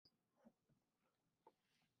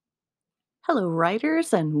Hello,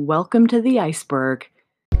 writers, and welcome to the Iceberg.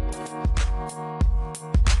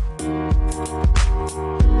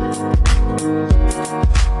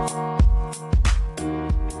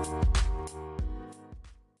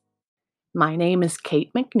 My name is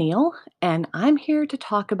Kate McNeil, and I'm here to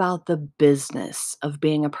talk about the business of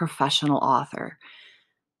being a professional author.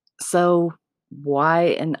 So,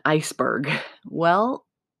 why an iceberg? Well,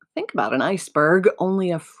 think about an iceberg,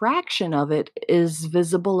 only a fraction of it is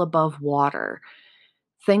visible above water.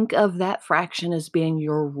 Think of that fraction as being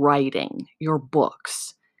your writing, your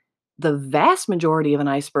books. The vast majority of an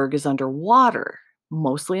iceberg is underwater,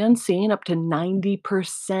 mostly unseen, up to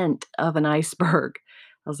 90% of an iceberg.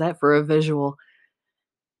 How's that for a visual?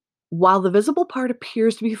 While the visible part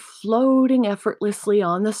appears to be floating effortlessly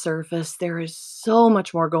on the surface, there is so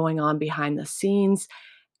much more going on behind the scenes,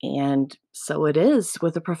 and so it is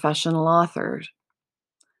with a professional author.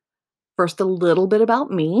 First, a little bit about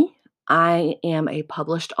me. I am a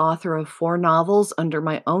published author of 4 novels under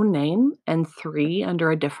my own name and 3 under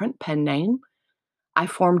a different pen name. I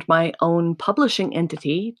formed my own publishing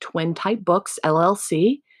entity, Twin Type Books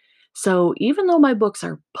LLC. So even though my books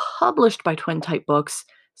are published by Twin Type Books,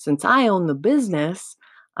 since I own the business,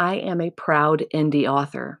 I am a proud indie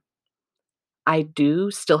author. I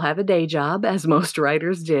do still have a day job, as most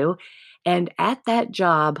writers do. And at that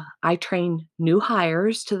job, I train new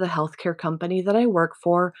hires to the healthcare company that I work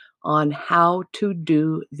for on how to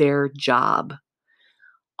do their job.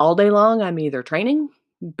 All day long, I'm either training,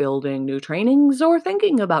 building new trainings, or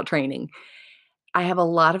thinking about training. I have a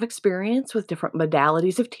lot of experience with different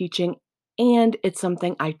modalities of teaching, and it's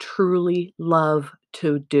something I truly love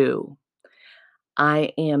to do.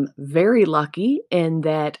 I am very lucky in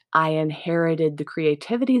that I inherited the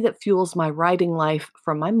creativity that fuels my writing life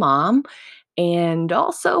from my mom and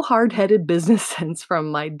also hard-headed business sense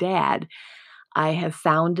from my dad. I have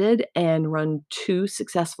founded and run 2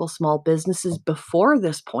 successful small businesses before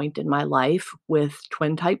this point in my life, with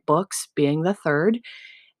Twin Type Books being the third,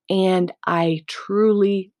 and I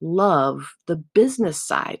truly love the business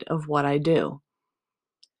side of what I do.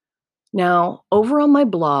 Now, over on my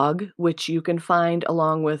blog, which you can find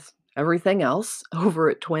along with everything else over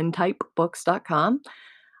at twintypebooks.com,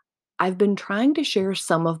 I've been trying to share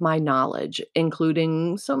some of my knowledge,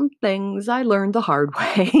 including some things I learned the hard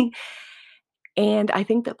way. And I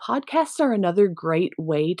think that podcasts are another great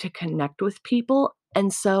way to connect with people.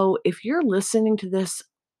 And so if you're listening to this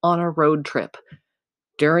on a road trip,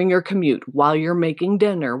 during your commute, while you're making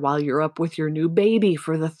dinner, while you're up with your new baby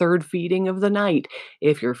for the third feeding of the night,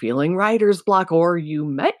 if you're feeling writer's block or you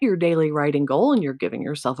met your daily writing goal and you're giving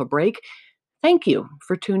yourself a break, thank you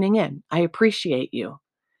for tuning in. I appreciate you.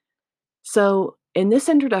 So, in this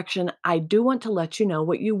introduction, I do want to let you know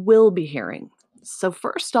what you will be hearing. So,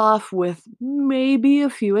 first off, with maybe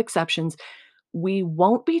a few exceptions, we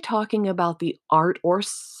won't be talking about the art or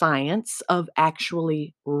science of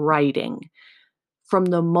actually writing. From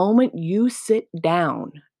the moment you sit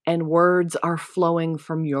down and words are flowing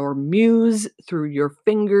from your muse through your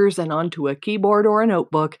fingers and onto a keyboard or a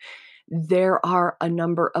notebook, there are a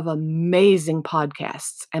number of amazing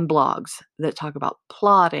podcasts and blogs that talk about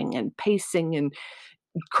plotting and pacing and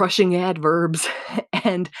crushing adverbs.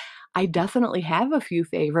 And I definitely have a few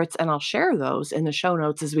favorites, and I'll share those in the show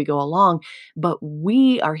notes as we go along. But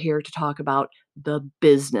we are here to talk about the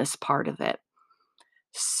business part of it.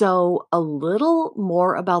 So, a little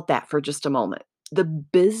more about that for just a moment. The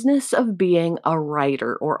business of being a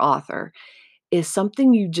writer or author is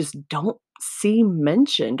something you just don't see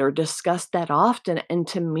mentioned or discussed that often. And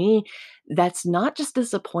to me, that's not just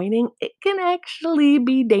disappointing, it can actually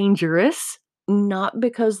be dangerous. Not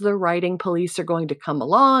because the writing police are going to come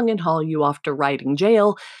along and haul you off to writing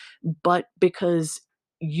jail, but because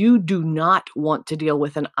you do not want to deal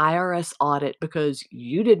with an IRS audit because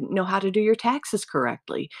you didn't know how to do your taxes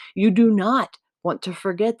correctly. You do not want to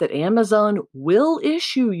forget that Amazon will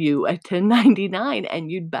issue you a 1099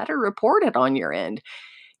 and you'd better report it on your end.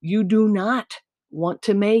 You do not want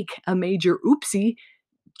to make a major oopsie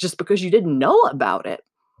just because you didn't know about it.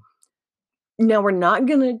 Now, we're not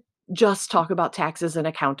going to just talk about taxes and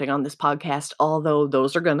accounting on this podcast, although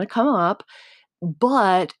those are going to come up,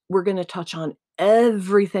 but we're going to touch on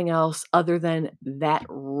everything else other than that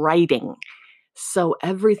writing. So,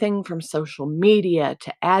 everything from social media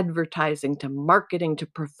to advertising to marketing to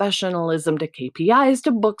professionalism to KPIs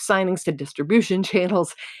to book signings to distribution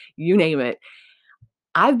channels, you name it.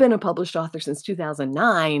 I've been a published author since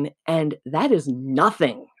 2009, and that is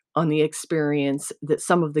nothing on the experience that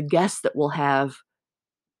some of the guests that we'll have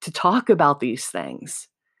to talk about these things.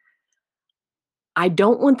 I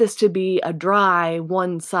don't want this to be a dry,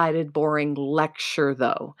 one sided, boring lecture,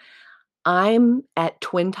 though. I'm at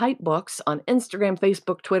Twin Type Books on Instagram,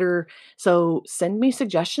 Facebook, Twitter. So send me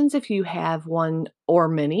suggestions if you have one or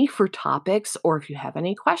many for topics, or if you have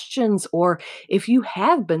any questions, or if you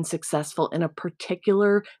have been successful in a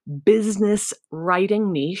particular business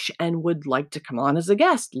writing niche and would like to come on as a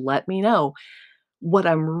guest, let me know. What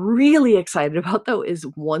I'm really excited about, though, is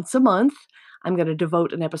once a month, I'm going to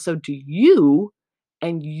devote an episode to you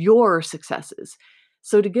and your successes.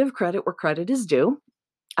 So, to give credit where credit is due,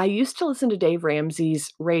 I used to listen to Dave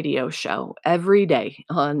Ramsey's radio show every day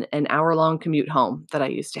on an hour-long commute home that I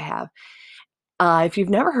used to have. If you've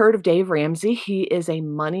never heard of Dave Ramsey, he is a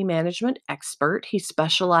money management expert. He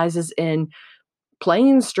specializes in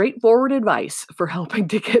plain, straightforward advice for helping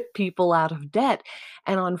to get people out of debt.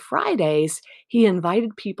 And on Fridays, he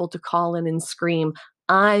invited people to call in and scream,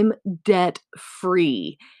 "I'm debt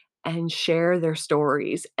free," and share their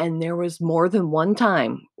stories. And there was more than one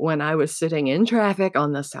time when I was sitting in traffic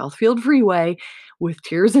on the Southfield Freeway with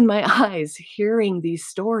tears in my eyes, hearing these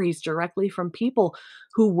stories directly from people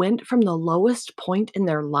who went from the lowest point in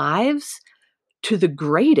their lives to the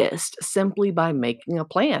greatest simply by making a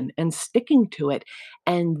plan and sticking to it.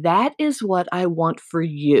 And that is what I want for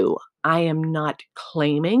you. I am not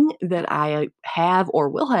claiming that I have or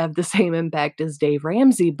will have the same impact as Dave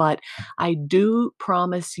Ramsey, but I do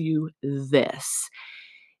promise you this.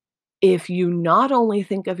 If you not only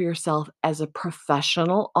think of yourself as a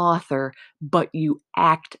professional author, but you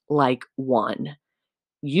act like one,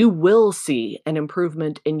 you will see an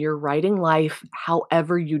improvement in your writing life,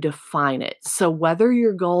 however you define it. So, whether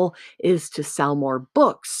your goal is to sell more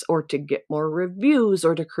books or to get more reviews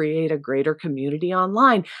or to create a greater community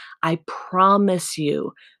online, I promise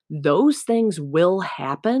you those things will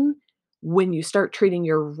happen when you start treating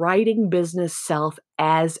your writing business self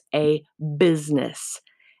as a business.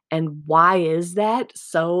 And why is that?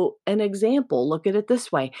 So, an example, look at it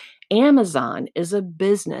this way: Amazon is a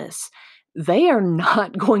business. They are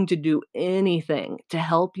not going to do anything to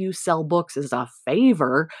help you sell books as a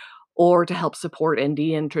favor or to help support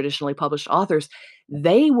indie and traditionally published authors.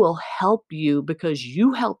 They will help you because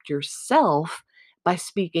you helped yourself by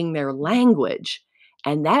speaking their language.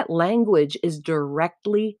 And that language is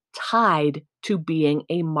directly tied to being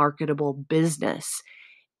a marketable business.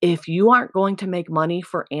 If you aren't going to make money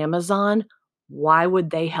for Amazon, why would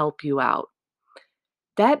they help you out?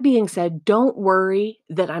 That being said, don't worry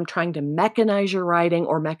that I'm trying to mechanize your writing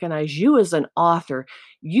or mechanize you as an author.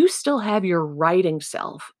 You still have your writing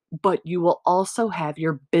self, but you will also have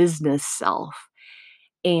your business self.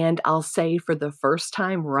 And I'll say for the first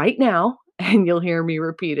time right now, and you'll hear me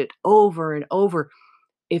repeat it over and over,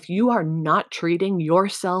 if you are not treating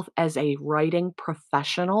yourself as a writing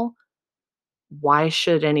professional, why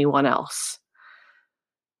should anyone else?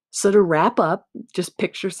 So, to wrap up, just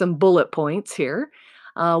picture some bullet points here.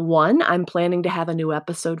 One, I'm planning to have a new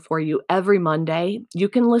episode for you every Monday. You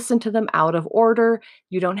can listen to them out of order.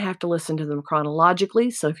 You don't have to listen to them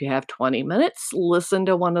chronologically. So, if you have 20 minutes, listen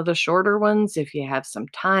to one of the shorter ones. If you have some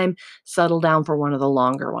time, settle down for one of the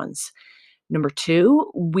longer ones. Number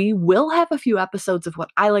two, we will have a few episodes of what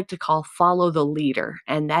I like to call Follow the Leader.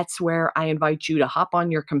 And that's where I invite you to hop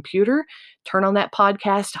on your computer, turn on that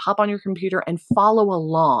podcast, hop on your computer, and follow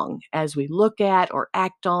along as we look at or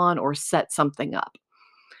act on or set something up.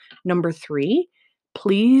 Number three,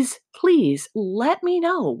 please let me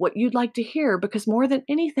know what you'd like to hear because more than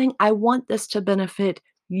anything, I want this to benefit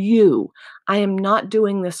you. I am not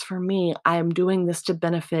doing this for me. I am doing this to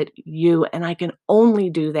benefit you. And I can only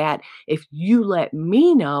do that if you let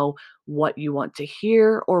me know what you want to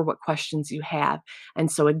hear or what questions you have. And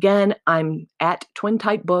so, again, I'm at Twin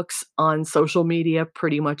Type Books on social media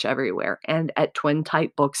pretty much everywhere and at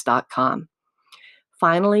twintypebooks.com.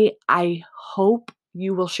 Finally, I hope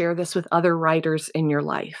you will share this with other writers in your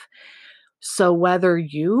life. So, whether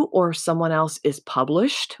you or someone else is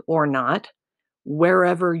published or not,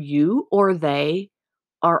 wherever you or they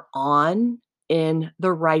are on in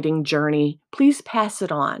the writing journey, please pass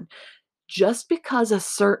it on. Just because a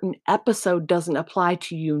certain episode doesn't apply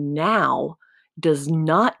to you now does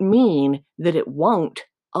not mean that it won't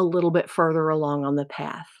a little bit further along on the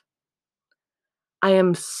path. I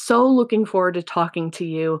am so looking forward to talking to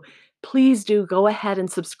you. Please do go ahead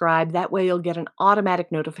and subscribe. That way, you'll get an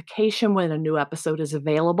automatic notification when a new episode is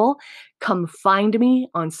available. Come find me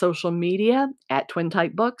on social media at Twin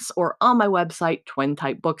Type Books or on my website,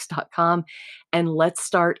 twintypebooks.com, and let's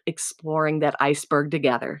start exploring that iceberg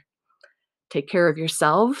together. Take care of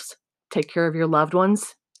yourselves, take care of your loved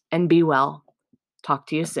ones, and be well. Talk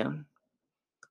to you soon.